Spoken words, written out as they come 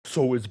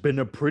So it's been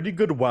a pretty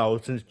good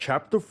while since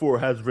Chapter 4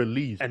 has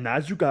released, and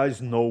as you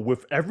guys know,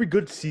 with every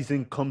good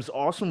season comes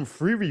awesome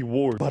free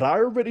rewards, but I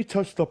already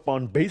touched up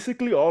on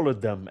basically all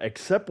of them,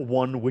 except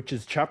one, which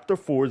is Chapter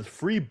 4's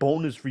free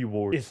bonus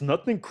reward. It's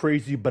nothing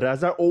crazy, but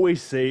as I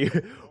always say,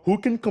 who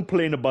can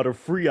complain about a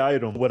free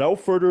item? Without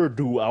further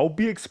ado, I'll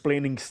be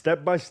explaining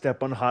step by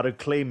step on how to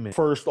claim it.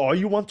 First, all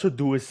you want to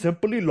do is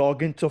simply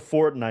log into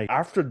Fortnite.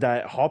 After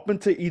that, hop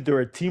into either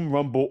a Team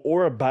Rumble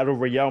or a Battle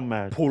Royale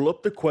match. Pull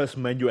up the quest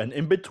menu, and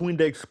in between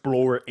the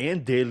Explorer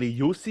and Daily,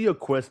 you'll see a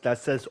quest that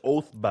says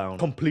Oathbound.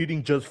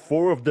 Completing just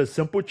 4 of the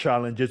simple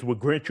challenges will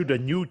grant you the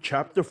new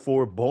Chapter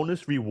 4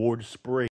 bonus reward spray.